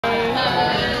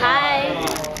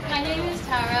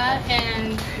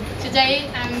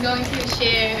Today I'm going to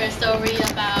share a story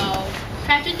about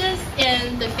prejudice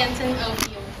in the Phantom of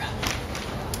the Opera.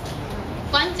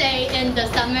 One day in the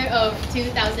summer of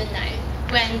 2009,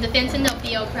 when the Phantom of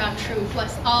the Opera troupe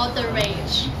was all the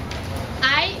rage,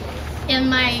 I and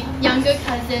my younger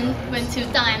cousin went to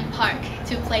Dalian Park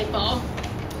to play ball.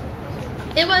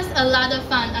 It was a lot of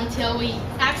fun until we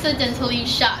accidentally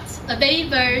shot a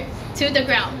baby bird to the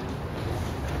ground.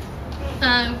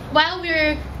 While we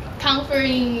were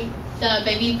comforting the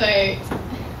baby bird,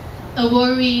 a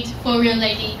worried foreign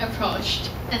lady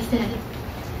approached and said,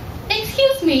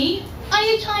 "Excuse me, are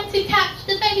you trying to catch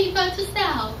the baby bird to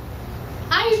sell?"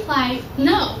 I replied,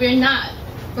 "No, we're not.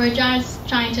 We're just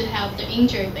trying to help the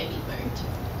injured baby bird."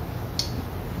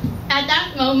 At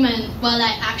that moment, what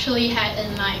I actually had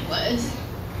in mind was,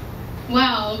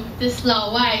 wow, this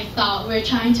Lao Wai thought we're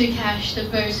trying to catch the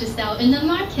bird to sell in the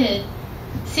market.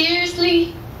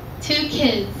 Seriously? 2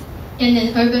 kids in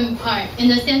an urban park in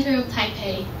the center of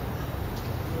Taipei.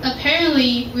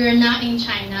 Apparently, we're not in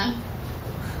China.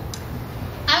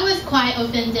 I was quite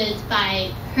offended by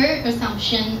her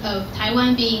assumption of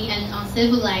Taiwan being an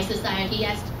uncivilized society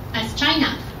as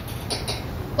China.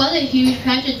 What a huge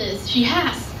prejudice she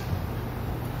has.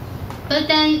 But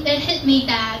then it hit me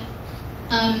that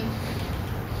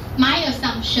my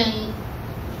assumption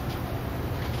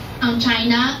on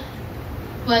China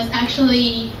was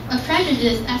actually a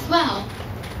prejudice as well.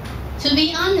 To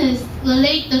be honest, the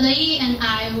lady and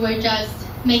I were just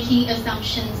making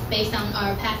assumptions based on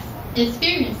our past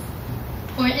experience.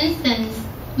 For instance,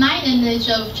 my image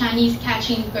of Chinese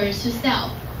catching birds to sell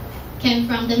came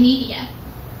from the media,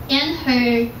 and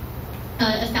her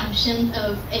assumption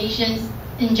of Asians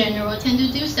in general tend to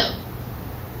do so.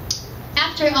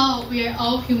 After all, we are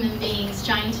all human beings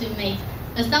trying to make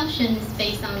assumptions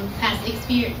based on past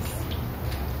experience.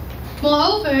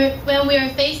 Moreover, when we are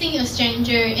facing a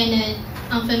stranger in an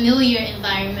unfamiliar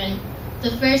environment, the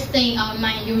first thing our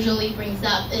mind usually brings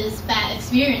up is bad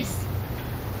experience.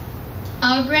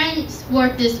 Our brains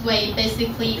work this way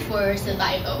basically for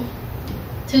survival.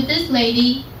 To this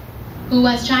lady, who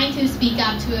was trying to speak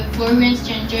up to a foreign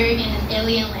stranger in an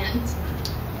alien land,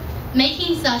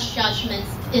 making such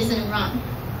judgments isn't wrong,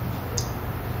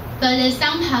 but it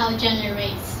somehow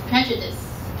generates prejudice,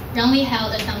 wrongly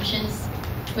held assumptions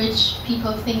which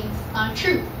people think are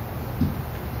true.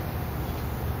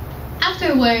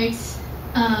 Afterwards,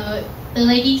 the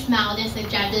lady smiled and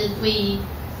suggested we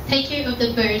take care of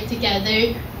the bird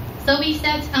together. So we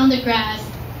sat on the grass,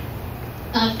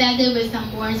 fed it with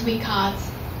some worms we caught.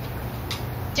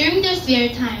 During the spare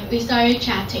time, we started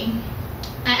chatting.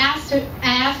 I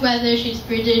asked whether she's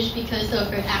British because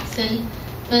of her accent,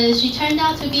 but she turned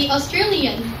out to be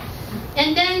Australian.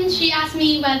 And then she asked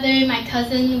me whether my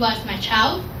cousin was my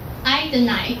child. I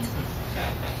denied.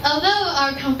 Although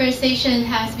our conversation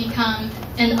has become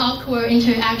an awkward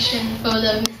interaction full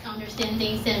of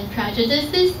misunderstandings and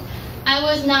prejudices, I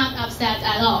was not upset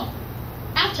at all.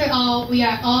 After all, we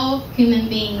are all human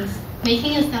beings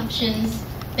making assumptions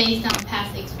based on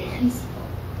past experience.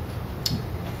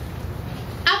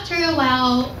 After a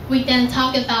while, we then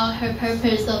talked about her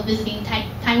purpose of visiting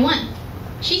Taiwan.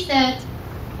 She said,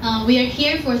 "We are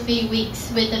here for 3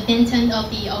 weeks with the Phantom of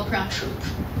the Opera troupe."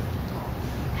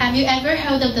 Have you ever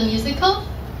heard of the musical?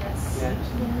 Yes.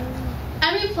 I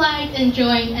replied in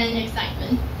joy and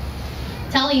excitement,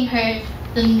 telling her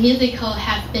the musical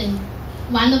has been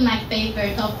one of my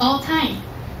favorites of all time.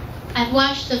 I've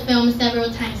watched the film several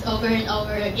times over and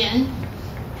over again,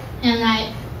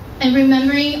 and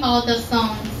remembering all the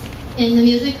songs in the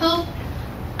musical,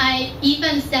 I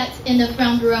even sat in the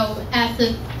front row as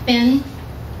a fan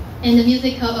in the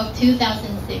musical of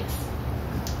 2006.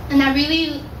 And I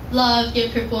really loved your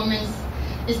performance,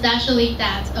 especially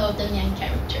that of the main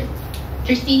character,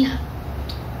 Christina.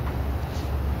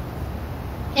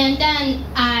 And then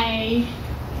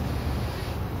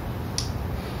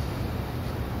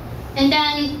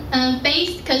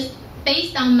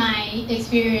based on my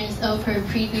experience of her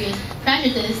previous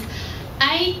prejudice,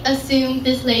 I assumed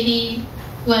this lady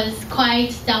was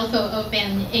quite doubtful of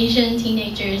an Asian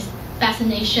teenager's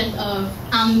fascination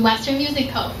on Western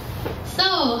musical.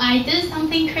 So I did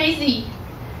something crazy.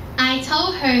 I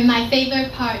told her my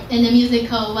favorite part in the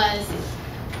musical was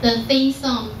the theme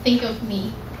song, "Think of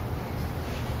Me,"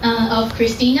 of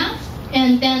Christina.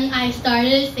 And then I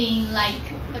started singing like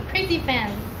a crazy fan.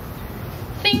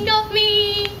 Think of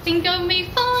me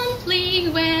fondly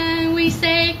when we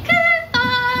say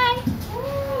goodbye.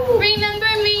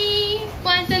 Remember me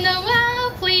once in a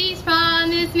while, please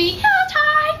promise me you'll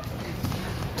try.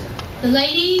 The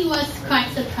lady was quite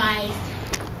surprised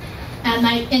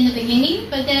in the beginning,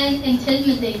 but then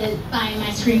intimidated by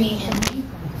my screaming ending.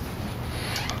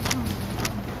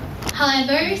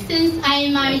 However, since I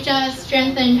might just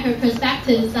strengthen her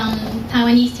perspectives on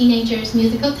Taiwanese teenagers'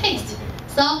 musical taste,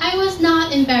 so I was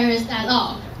not embarrassed at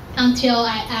all until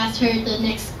I asked her the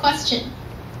next question.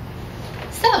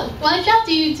 So, what job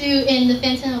do you do in the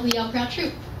Phantom of the Opera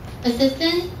troupe?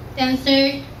 Assistant,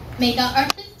 dancer, makeup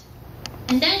artist?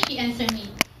 And then she answered me,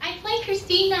 I play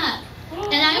Christina,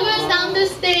 and I was on the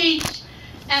stage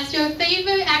as your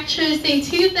favorite actress in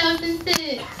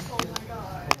 2006. Oh my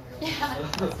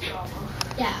god.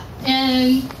 Yeah,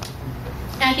 and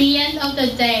at the end of the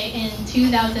day in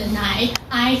 2009,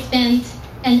 I spent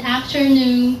an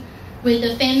afternoon with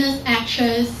the famous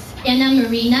actress Anna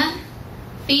Marina,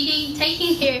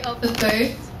 taking care of the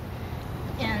birds,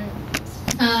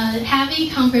 and having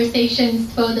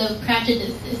conversations for the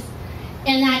prejudices.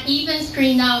 And I even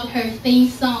screamed out her theme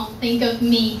song, Think of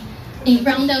Me, in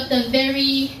front of the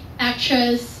very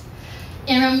actress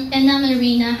Anna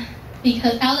Marina,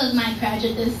 because out of my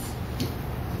prejudice.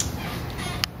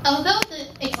 Although the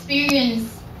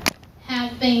experience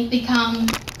had become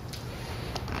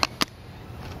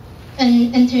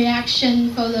an interaction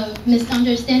full of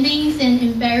misunderstandings and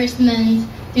embarrassment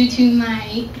due to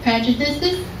my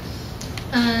prejudices,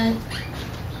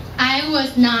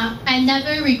 I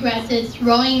never regretted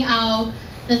rolling out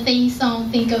the theme song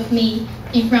Think of Me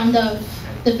in front of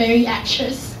the very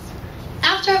actress.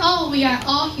 After all, we are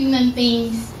all human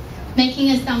beings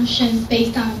making assumptions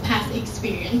based on past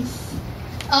experience.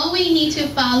 All we need to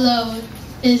follow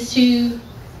is to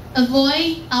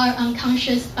avoid our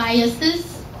unconscious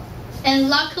biases. And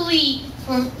luckily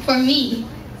for me,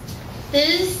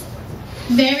 this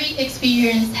very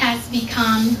experience has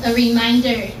become a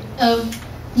reminder of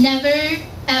never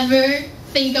ever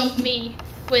think of me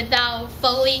without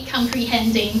fully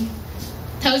comprehending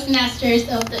Toastmasters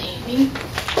of the evening.